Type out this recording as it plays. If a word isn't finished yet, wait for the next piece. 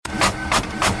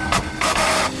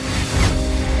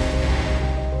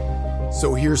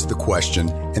So here's the question.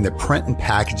 In the print and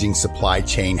packaging supply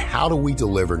chain, how do we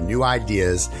deliver new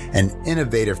ideas and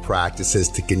innovative practices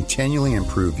to continually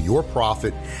improve your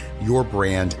profit, your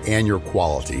brand, and your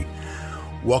quality?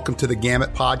 Welcome to the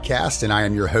Gamut Podcast, and I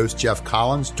am your host, Jeff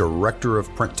Collins, Director of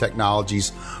Print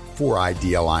Technologies for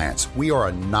ID Alliance. We are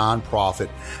a nonprofit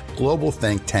global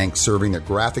think tank serving the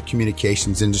graphic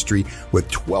communications industry with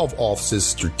 12 offices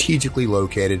strategically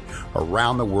located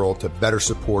around the world to better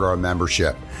support our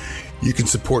membership. You can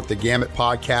support the Gamut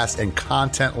Podcast and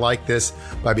content like this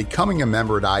by becoming a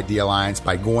member at ID Alliance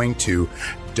by going to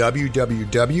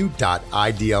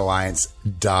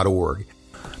www.idalliance.org.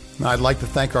 I'd like to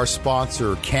thank our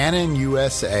sponsor, Canon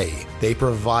USA. They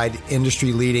provide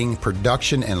industry-leading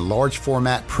production and large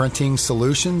format printing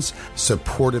solutions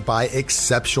supported by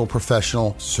exceptional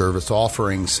professional service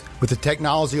offerings. With the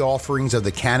technology offerings of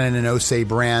the Canon and OSE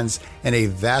brands and a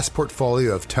vast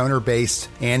portfolio of toner-based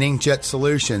and inkjet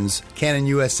solutions, Canon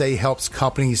USA helps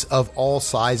companies of all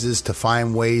sizes to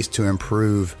find ways to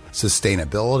improve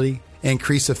sustainability,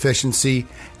 increase efficiency,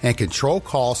 and control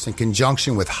costs in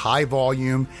conjunction with high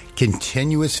volume,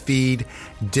 continuous feed,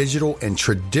 digital and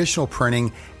traditional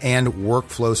printing, and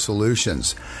workflow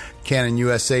solutions. Canon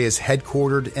USA is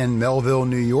headquartered in Melville,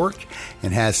 New York,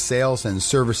 and has sales and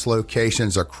service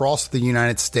locations across the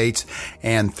United States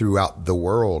and throughout the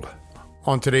world.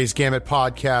 On today's Gamut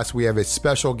Podcast, we have a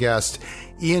special guest,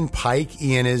 Ian Pike.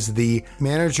 Ian is the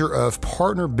manager of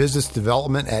partner business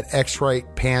development at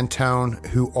X-Rite Pantone,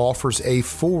 who offers a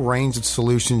full range of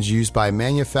solutions used by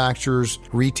manufacturers,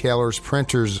 retailers,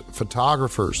 printers,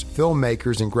 photographers,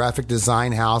 filmmakers, and graphic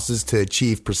design houses to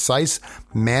achieve precise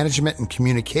management and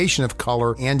communication of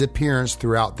color and appearance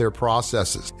throughout their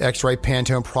processes. X-Rite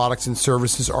Pantone products and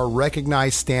services are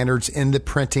recognized standards in the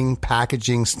printing,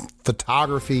 packaging,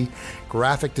 photography,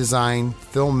 graphic design,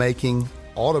 filmmaking,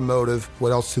 automotive.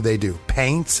 What else do they do?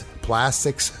 Paints,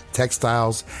 plastics,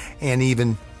 textiles, and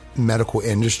even medical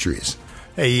industries.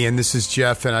 Hey, Ian, this is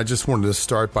Jeff, and I just wanted to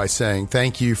start by saying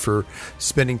thank you for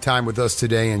spending time with us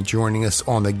today and joining us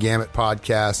on the Gamut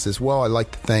Podcast. As well, I'd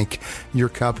like to thank your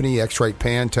company, X-Rite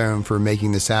Pantone, for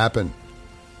making this happen.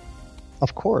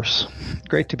 Of course.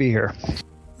 Great to be here.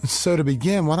 So to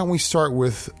begin, why don't we start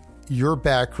with your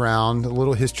background, a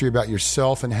little history about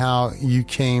yourself and how you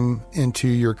came into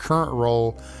your current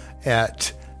role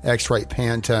at X-Rite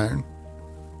Pantone.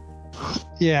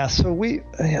 Yeah, so I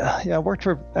worked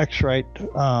for X-Rite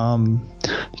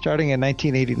starting in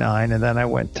 1989, and then I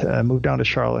moved down to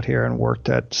Charlotte here and worked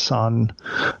at Sun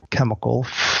Chemical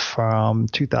from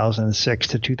 2006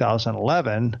 to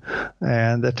 2011.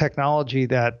 And the technology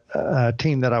that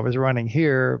team that I was running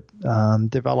here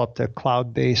developed a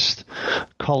cloud-based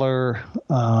color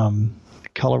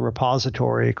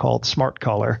repository called Smart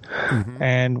Color. Mm-hmm.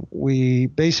 And we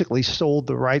basically sold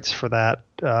the rights for that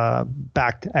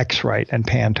back to X-Rite and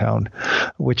Pantone,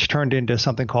 which turned into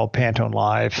something called Pantone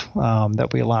Live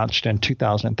that we launched in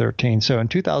 2013. So in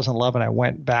 2011, I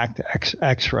went back to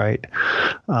X-Rite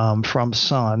from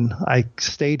Sun. I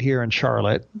stayed here in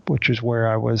Charlotte, which is where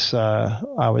I was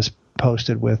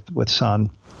posted with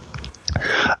Sun.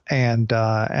 And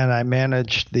I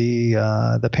managed the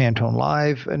Pantone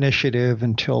Live initiative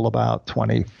until about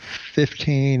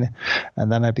 2015,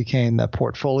 and then I became the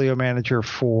portfolio manager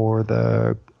for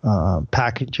the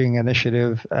packaging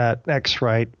initiative at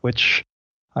X-Rite, which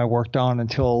I worked on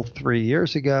until 3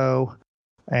 years ago.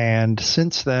 And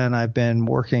since then, I've been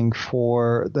working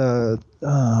for the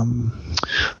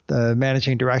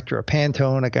managing director of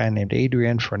Pantone, a guy named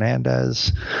Adrian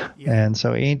Fernandez. Yeah. And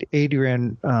so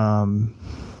Adrian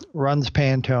runs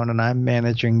Pantone, and I'm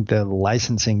managing the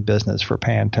licensing business for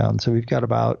Pantone. So we've got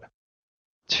about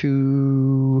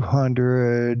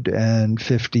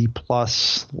 250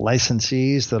 plus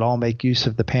licensees that all make use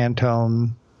of the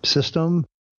Pantone system,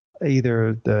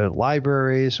 either the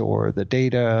libraries or the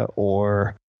data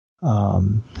or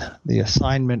the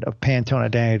assignment of Pantone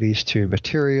identities to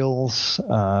materials,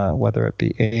 whether it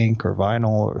be ink or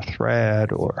vinyl or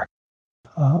thread or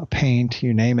paint,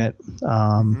 you name it.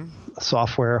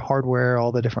 Software, hardware,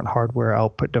 all the different hardware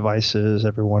output devices,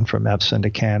 everyone from Epson to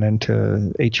Canon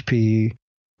to HP,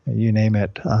 you name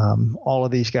it. All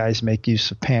of these guys make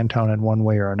use of Pantone in one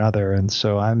way or another. And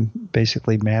so I'm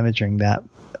basically managing that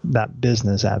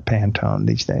business at Pantone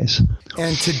these days.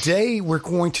 And today we're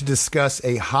going to discuss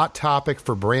a hot topic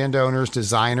for brand owners,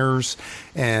 designers,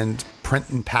 and print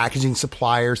and packaging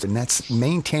suppliers, and that's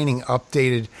maintaining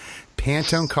updated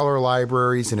Pantone color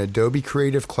libraries and Adobe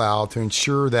Creative Cloud to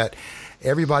ensure that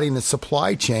everybody in the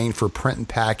supply chain for print and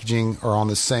packaging are on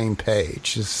the same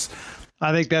page.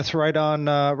 I think that's right on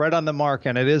the mark,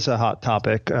 and it is a hot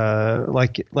topic.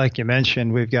 Like you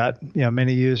mentioned, we've got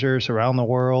many users around the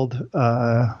world.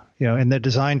 In the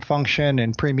design function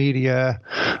and pre-media,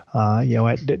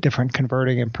 at different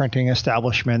converting and printing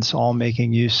establishments, all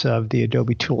making use of the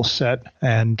Adobe tool set,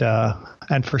 and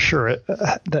for sure,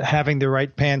 having the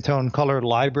right Pantone color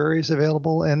libraries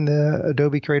available in the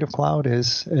Adobe Creative Cloud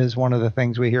is one of the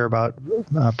things we hear about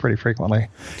pretty frequently.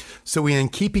 So in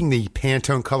keeping the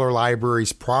Pantone color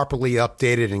libraries properly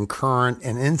updated and current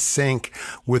and in sync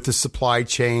with the supply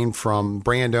chain from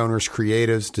brand owners,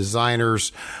 creatives,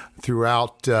 designers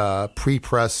throughout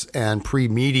pre-press and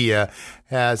pre-media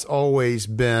has always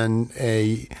been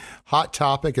a hot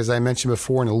topic, as I mentioned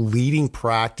before, and a leading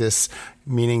practice,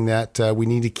 meaning that we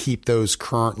need to keep those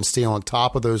current and stay on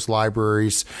top of those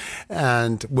libraries.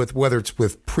 And whether it's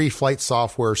with pre-flight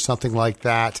software or something like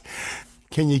that,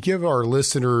 can you give our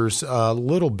listeners a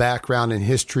little background and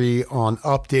history on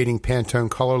updating Pantone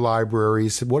color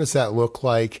libraries? What does that look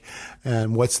like,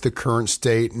 and what's the current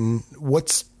state, and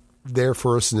what's there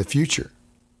for us in the future?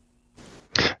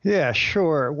 Yeah,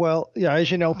 sure. Well,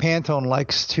 as you know, Pantone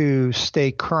likes to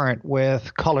stay current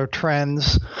with color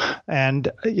trends. And,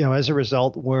 as a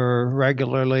result, we're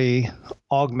regularly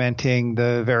augmenting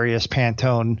the various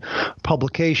Pantone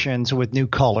publications with new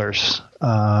colors.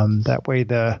 That way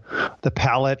the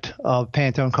palette of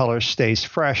Pantone colors stays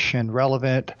fresh and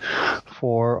relevant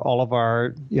for all of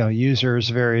our users'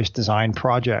 various design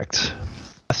projects.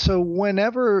 So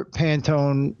whenever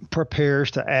Pantone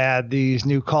prepares to add these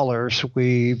new colors,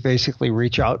 we basically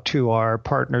reach out to our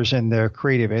partners in the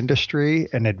creative industry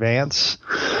in advance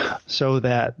so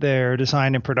that their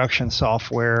design and production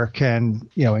software can,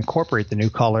 incorporate the new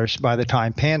colors by the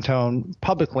time Pantone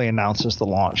publicly announces the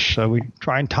launch. So we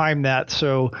try and time that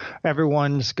so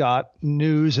everyone's got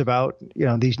news about,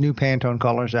 these new Pantone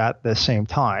colors at the same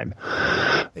time.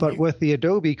 But with the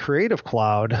Adobe Creative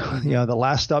Cloud, the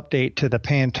last update to the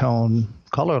Pantone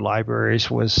color libraries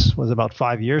was about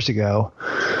 5 years ago.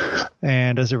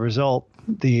 And as a result,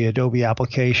 the Adobe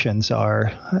applications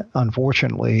are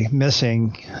unfortunately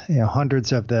missing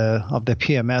hundreds of the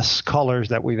PMS colors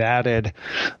that we've added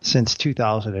since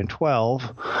 2012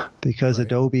 because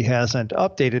Adobe hasn't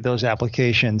updated those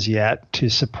applications yet to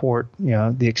support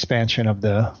the expansion of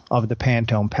the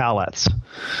Pantone palettes.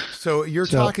 So you're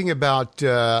talking about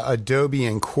Adobe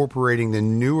incorporating the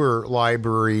newer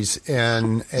libraries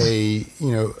in a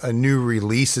new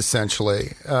release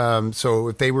essentially. So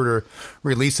if they were to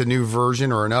release a new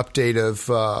version or an update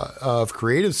of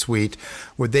Creative Suite,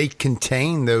 would they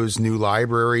contain those new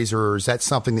libraries, or is that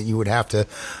something that you would have to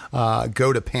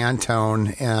go to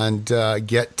Pantone and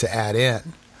get to add in?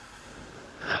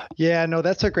 Yeah, no,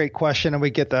 that's a great question, and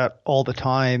we get that all the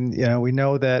time. We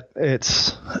know that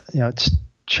it's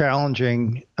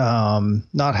challenging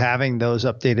not having those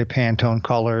updated Pantone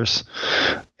colors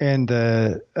in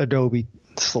the Adobe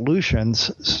solutions.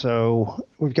 So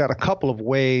we've got a couple of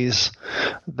ways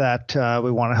that we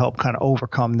want to help kind of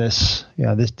overcome this,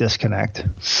 this disconnect.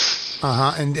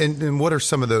 And what are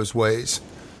some of those ways?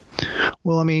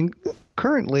 Well, I mean,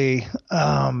 currently,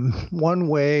 one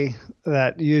way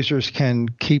that users can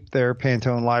keep their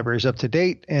Pantone libraries up to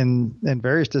date in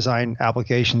various design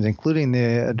applications, including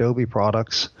the Adobe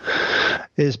products,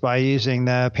 is by using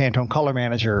the Pantone Color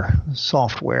Manager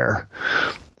software.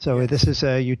 So this is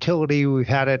a utility. We've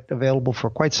had it available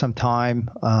for quite some time.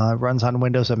 Runs on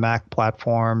Windows and Mac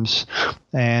platforms.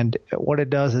 And what it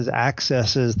does is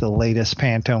accesses the latest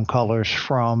Pantone colors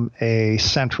from a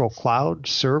central cloud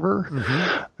server.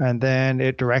 Mm-hmm. And then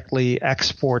it directly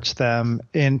exports them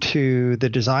into the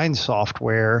design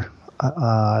software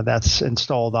that's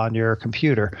installed on your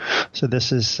computer. So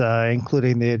this is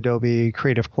including the Adobe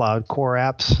Creative Cloud core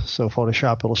apps, so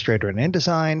Photoshop, Illustrator, and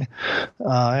InDesign,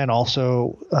 and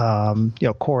also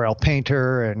Corel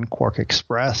Painter and Quark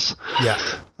Express.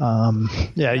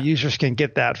 Users can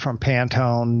get that from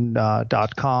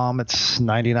Pantone.com. It's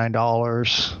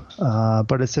 $99,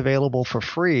 but it's available for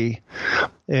free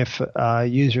if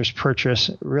users purchase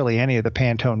really any of the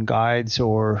Pantone guides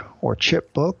or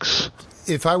chip books.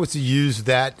 If I was to use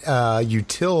that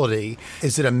utility,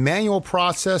 is it a manual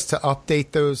process to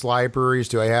update those libraries?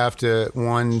 Do I have to,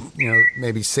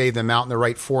 maybe save them out in the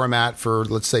right format for,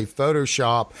 let's say,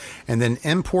 Photoshop, and then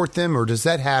import them, or does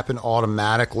that happen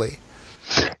automatically?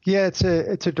 Yeah, it's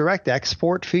a direct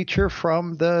export feature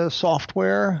from the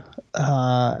software,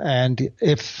 and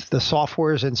if the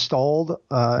software is installed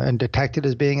and detected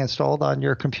as being installed on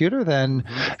your computer, then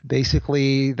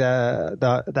basically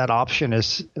that option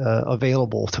is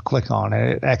available to click on.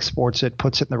 And it exports it,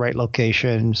 puts it in the right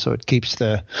location, so it keeps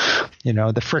the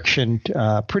friction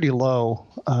pretty low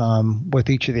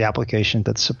with each of the applications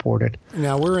that's supported.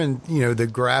 Now we're in the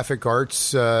graphic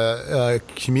arts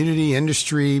community,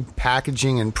 industry,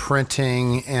 packaging and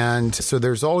printing, and so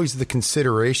there's always the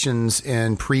considerations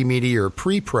in pre-media or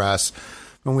pre-press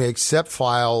when we accept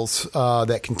files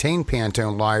that contain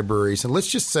Pantone libraries. And let's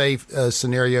just say a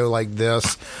scenario like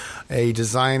this: a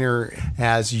designer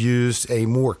has used a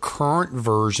more current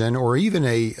version, or even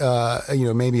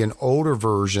maybe an older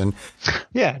version.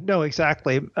 Yeah, no,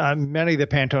 exactly. Many of the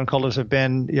Pantone colors have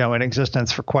been in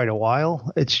existence for quite a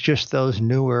while. It's just those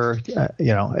newer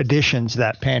additions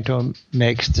that Pantone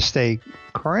makes to stay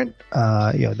current.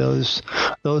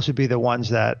 Those would be the ones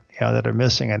that that are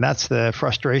missing, and that's the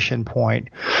frustration point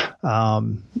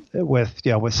with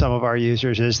some of our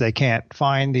users, is they can't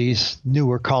find these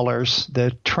newer colors,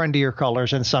 the trendier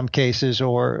colors in some cases,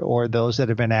 or those that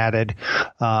have been added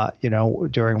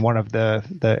during one of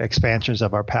the expansions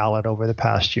of our palette over the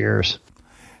past years.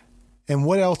 And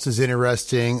what else is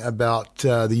interesting about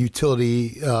the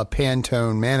utility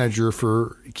Pantone Manager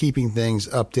for keeping things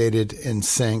updated and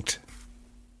synced?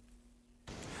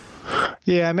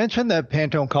 Yeah, I mentioned the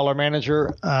Pantone Color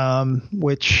Manager,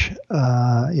 which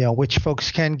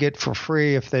folks can get for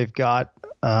free if they've got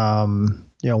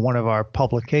one of our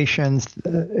publications.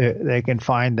 They can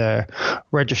find the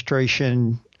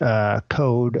registration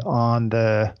code on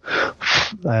the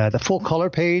full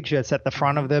color page that's at the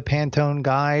front of the Pantone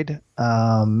guide,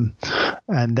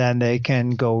 and then they can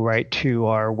go right to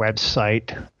our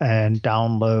website and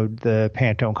download the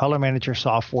Pantone Color Manager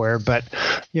software. But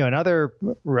another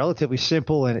relatively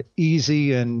simple and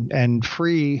easy and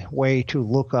free way to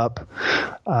look up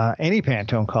any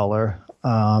Pantone color,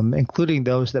 including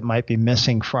those that might be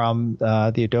missing from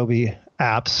the Adobe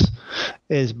apps,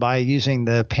 is by using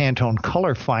the Pantone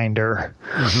Color Finder.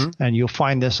 And you'll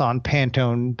find this on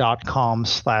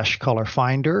pantone.com/color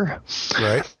finder.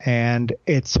 Right. And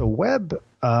it's a web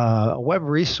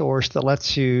resource that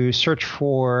lets you search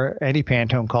for any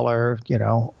Pantone color,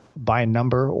 by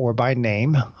number or by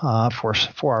name. For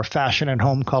our fashion and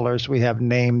home colors, we have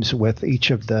names with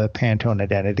each of the Pantone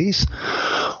identities.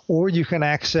 Or you can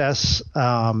access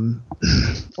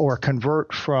or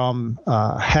convert from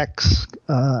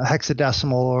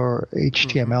hexadecimal or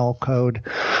HTML code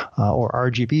or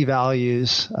RGB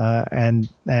values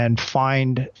and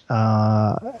find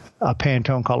a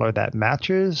Pantone color that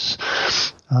matches.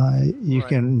 You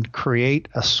can create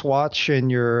a swatch in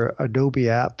your Adobe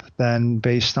app then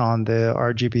based on the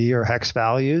RGB or hex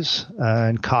values,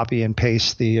 and copy and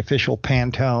paste the official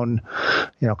Pantone,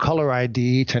 color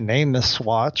ID to name the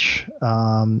swatch,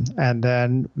 and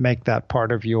then make that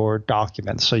part of your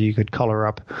document. So you could color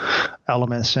up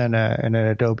elements in an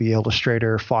Adobe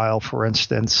Illustrator file, for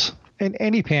instance. And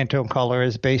any Pantone color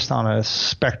is based on a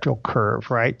spectral curve,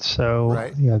 right?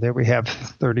 So, there we have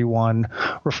 31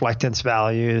 reflectance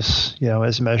values,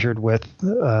 as measured with,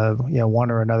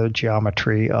 one or another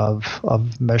geometry of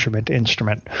measurement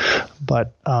instrument.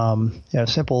 But,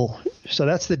 simple. So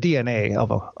that's the DNA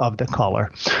of the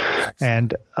color.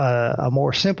 And a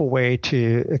more simple way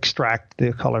to extract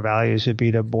the color values would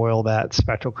be to boil that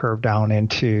spectral curve down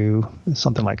into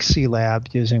something like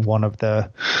CLAB, using one of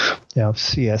the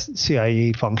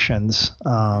CIE functions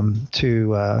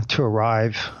to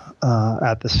arrive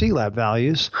at the CLAB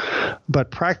values.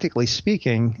 But practically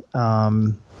speaking,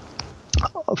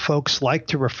 folks like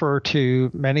to refer to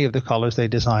many of the colors they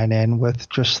design in with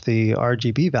just the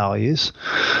RGB values,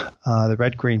 the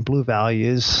red, green, blue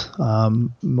values,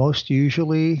 most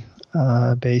usually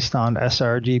based on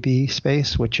sRGB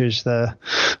space, which is the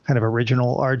kind of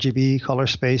original RGB color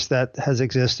space that has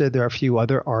existed. There are a few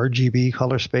other RGB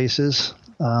color spaces.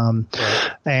 And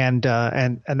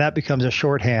that becomes a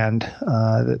shorthand.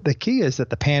 The key is that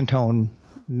the Pantone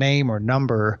name or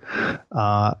number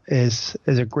is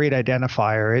a great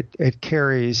identifier. It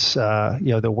carries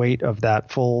the weight of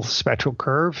that full spectral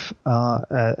curve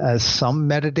as some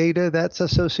metadata that's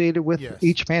associated with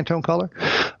each Pantone color.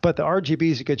 But the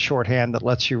RGB is a good shorthand that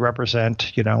lets you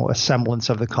represent a semblance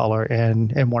of the color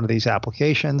in one of these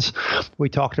applications. We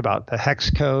talked about the hex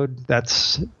code.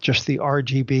 That's just the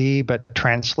RGB but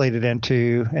translated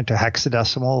into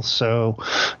hexadecimal. So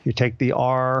you take the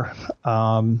R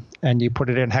and you put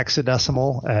it in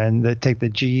hexadecimal, and they take the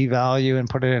G value and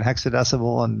put it in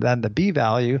hexadecimal, and then the B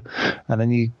value, and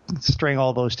then you string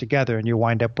all those together, and you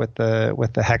wind up with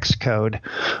the hex code,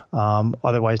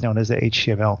 otherwise known as the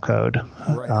HTML code,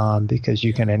 right. Because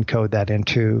you can encode that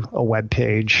into a web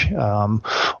page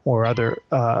or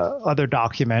other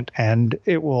document, and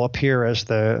it will appear as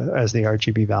the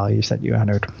RGB values that you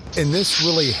entered. And this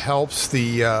really helps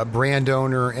the brand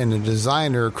owner and the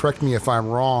designer, correct me if I'm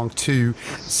wrong, to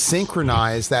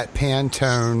synchronize that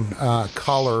Pantone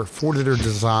color for their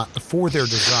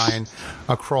design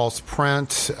across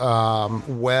print,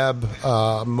 web,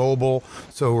 mobile.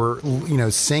 So we're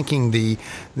syncing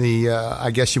the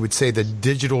I guess you would say the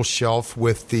digital shelf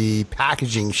with the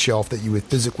packaging shelf that you would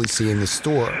physically see in the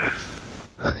store.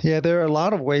 Yeah, there are a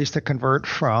lot of ways to convert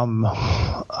from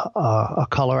a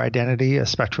color identity, a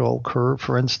spectral curve,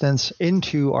 for instance,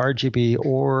 into RGB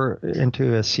or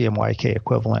into a CMYK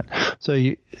equivalent. So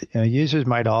users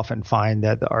might often find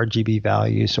that the RGB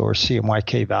values or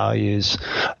CMYK values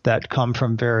that come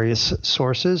from various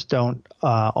sources don't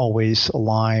always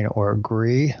align or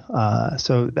agree.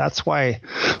 So that's why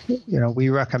we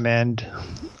recommend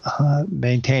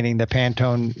maintaining the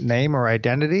Pantone name or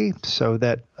identity so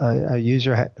that a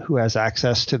user who has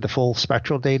access to the full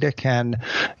spectral data can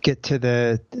get to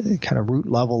the kind of root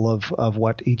level of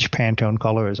what each Pantone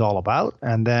color is all about,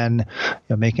 and then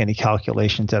make any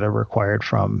calculations that are required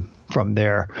from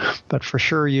there. But for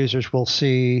sure, users will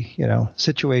see,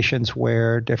 situations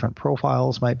where different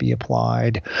profiles might be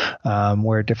applied,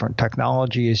 where different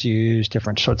technology is used,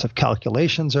 different sorts of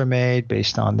calculations are made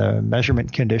based on the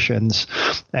measurement conditions,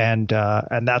 and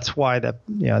that's why the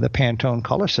Pantone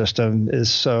color system is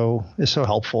so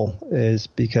helpful, is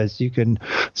because you can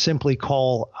simply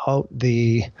call out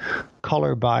the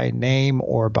color by name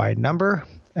or by number,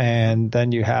 and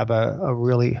then you have a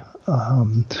really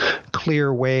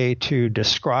clear way to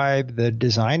describe the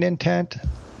design intent,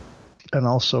 and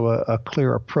also a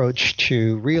clear approach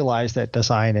to realize that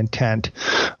design intent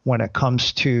when it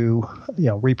comes to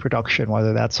reproduction,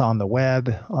 whether that's on the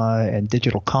web and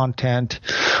digital content,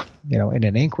 in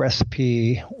an ink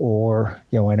recipe, or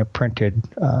in a printed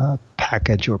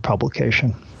package or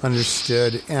publication.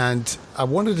 Understood. And I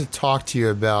wanted to talk to you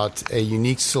about a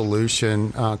unique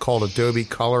solution called Adobe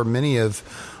Color. Many of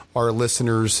our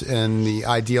listeners in the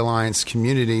ID Alliance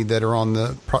community that are on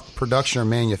the production or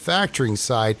manufacturing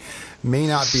side may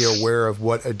not be aware of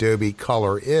what Adobe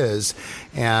Color is.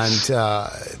 And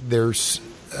there's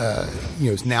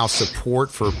now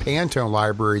support for Pantone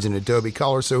libraries in Adobe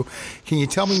Color. So can you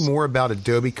tell me more about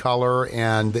Adobe Color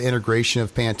and the integration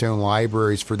of Pantone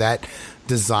libraries for that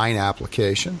design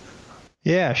application?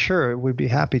 Yeah, sure. We'd be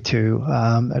happy to.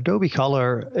 Adobe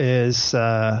Color is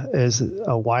a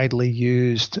widely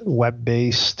used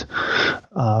web-based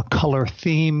color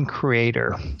theme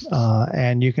creator,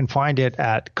 and you can find it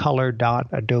at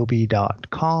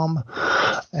color.adobe.com.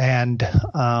 And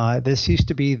this used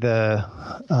to be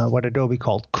what Adobe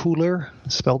called Cooler,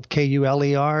 spelled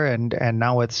Kuler, and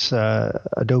now it's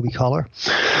Adobe Color.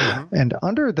 Mm-hmm. And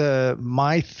under the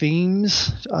My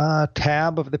Themes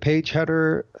tab of the page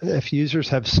header, if users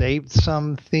have saved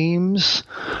some themes,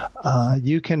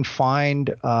 you can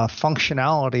find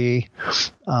functionality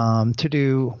to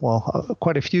do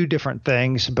quite a few different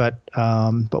things, but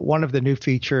one of the new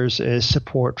features is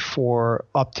support for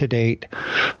up-to-date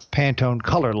Pantone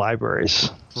color libraries.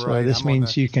 So right, this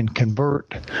means you can convert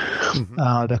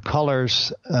the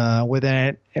colors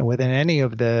within any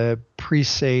of the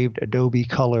pre-saved Adobe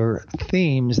Color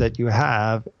themes that you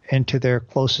have into their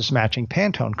closest matching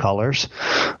Pantone colors,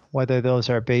 whether those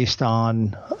are based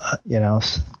on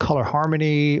color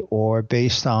harmony or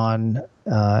based on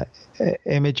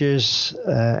images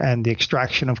and the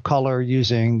extraction of color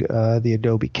using the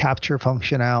Adobe Capture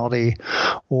functionality,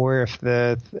 or if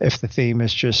the theme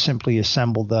is just simply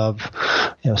assembled of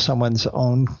someone's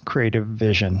own creative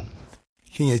vision.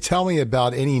 Can you tell me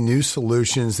about any new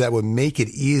solutions that would make it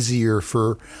easier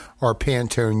for our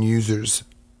Pantone users?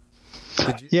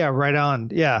 Yeah, right on.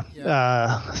 Yeah.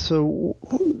 So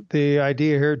the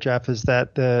idea here, Jeff, is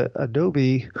that the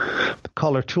Adobe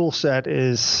Color toolset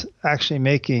is actually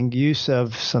making use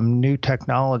of some new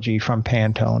technology from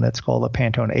Pantone. It's called the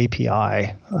Pantone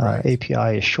API. Right.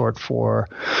 API is short for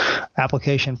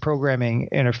Application Programming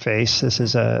Interface. This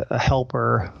is a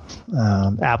helper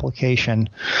application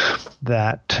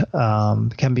that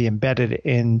can be embedded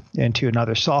into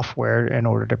another software in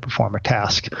order to perform a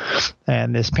task.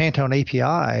 And this Pantone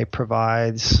API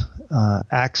provides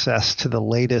access to the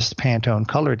latest Pantone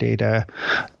color data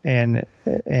and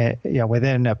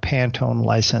within a Pantone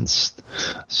licensed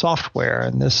software,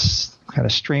 and this kind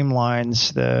of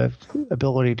streamlines the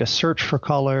ability to search for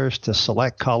colors, to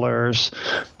select colors,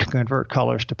 to convert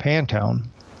colors to Pantone.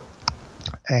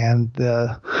 And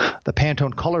the the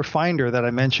Pantone Color Finder that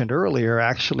I mentioned earlier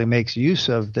actually makes use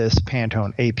of this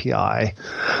Pantone API.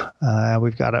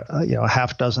 We've got a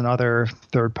half dozen other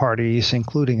third parties,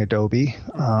 including Adobe,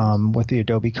 with the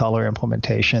Adobe Color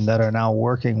implementation, that are now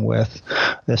working with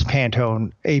this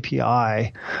Pantone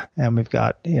API, and we've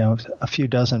got a few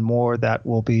dozen more that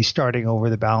will be starting over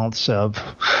the balance of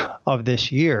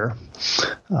this year.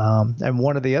 And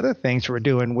one of the other things we're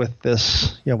doing with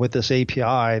this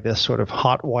API, this sort of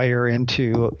hot wire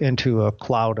into a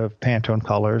cloud of Pantone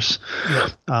colors,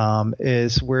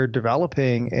 is we're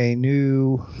developing a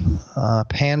new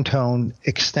Pantone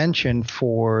extension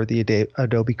for the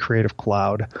Adobe Creative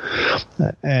Cloud,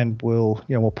 and we'll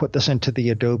put this into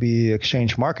the Adobe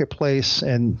Exchange Marketplace,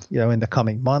 and in the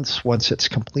coming months once it's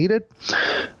completed.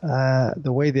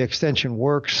 The way the extension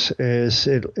works is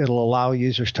it'll allow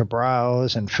users to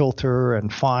browse and filter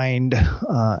and find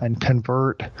and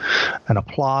convert and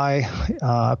apply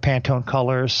Pantone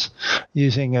colors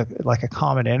using a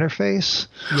common interface.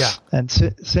 Yeah. And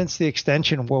since the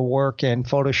extension will work in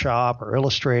Photoshop or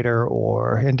Illustrator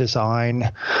or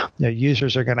InDesign,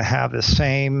 users are going to have the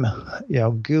same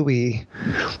GUI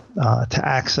to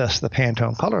access the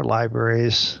Pantone color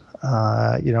libraries,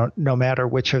 no matter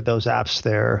which of those apps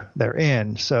they're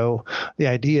in. So the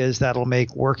idea is that'll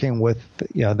make working with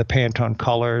the Pantone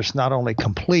colors not only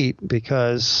complete,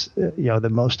 because the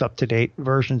most up-to-date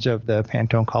versions of the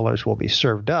Pantone colors will be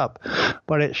served up,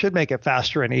 but it should make it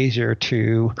faster and easier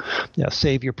to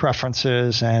save your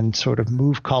preferences and sort of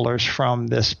move colors from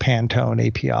this Pantone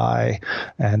API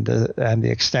and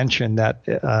the extension that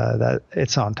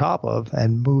it's on top of,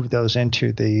 and move those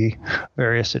into the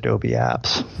various Adobe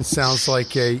apps. It sounds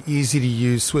like a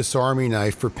easy-to-use Swiss Army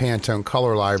knife for Pantone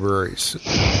color libraries.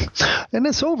 And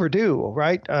it's overdue,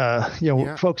 right?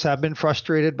 Folks have been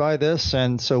frustrated by this,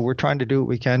 and so we're trying to do what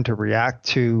we can to react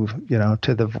to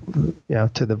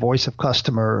the voice of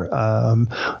customer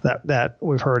that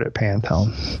we've heard at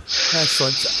Pantone.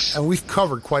 Excellent. And we've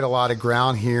covered quite a lot of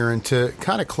ground here. And to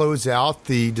kind of close out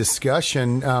the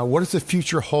discussion, what does the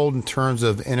future hold in terms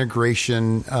of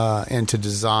integration into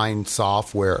design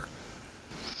software?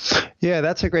 Yeah,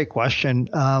 that's a great question.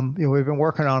 We've been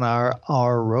working on our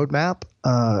roadmap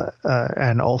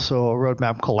and also a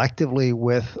roadmap collectively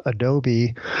with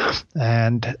Adobe,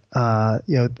 and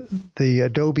the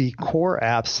Adobe core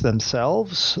apps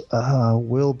themselves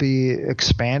will be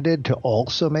expanded to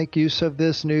also make use of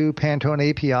this new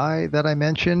Pantone API that I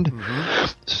mentioned.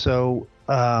 Mm-hmm.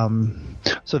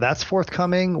 So that's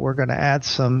forthcoming. We're going to add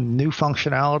some new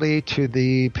functionality to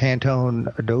the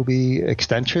Pantone Adobe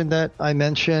extension that I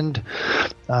mentioned.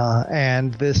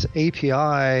 And this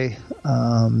API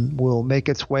will make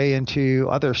its way into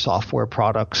other software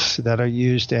products that are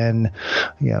used in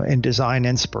design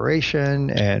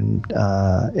inspiration and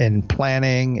in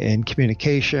planning, in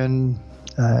communication,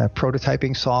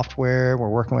 prototyping software. We're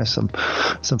working with some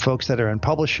folks that are in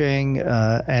publishing,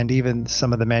 and even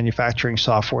some of the manufacturing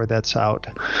software that's out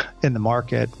in the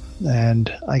market.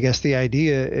 And I guess the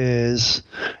idea is,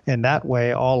 in that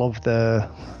way, all of the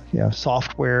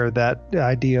software that the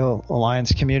Ideal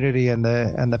Alliance community and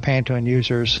the Pantone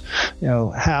users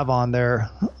have on their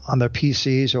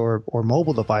PCs or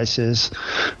mobile devices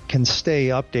can stay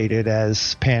updated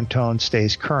as Pantone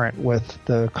stays current with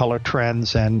the color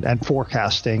trends and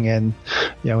forecasting in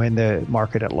the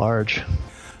market at large.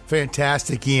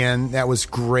 Fantastic, Ian. That was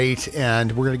great.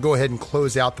 And we're going to go ahead and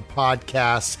close out the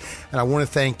podcast. And I want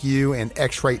to thank you and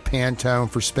X-Rite Pantone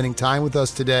for spending time with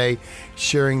us today,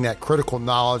 sharing that critical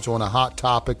knowledge on a hot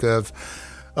topic of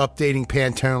updating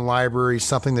Pantone libraries,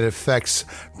 something that affects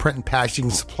print and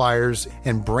packaging suppliers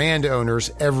and brand owners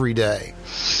every day.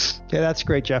 Yeah, that's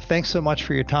great, Jeff. Thanks so much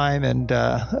for your time, and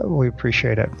we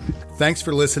appreciate it. Thanks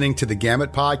for listening to the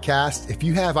Gamut Podcast. If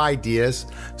you have ideas,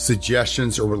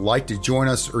 suggestions, or would like to join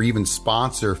us or even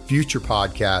sponsor future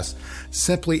podcasts,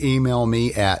 simply email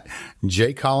me at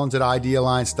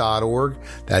jcollins@idealliance.org.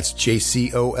 That's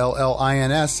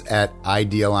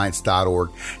JCOLLINS@idealliance.org.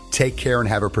 Take care and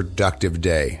have a productive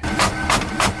day.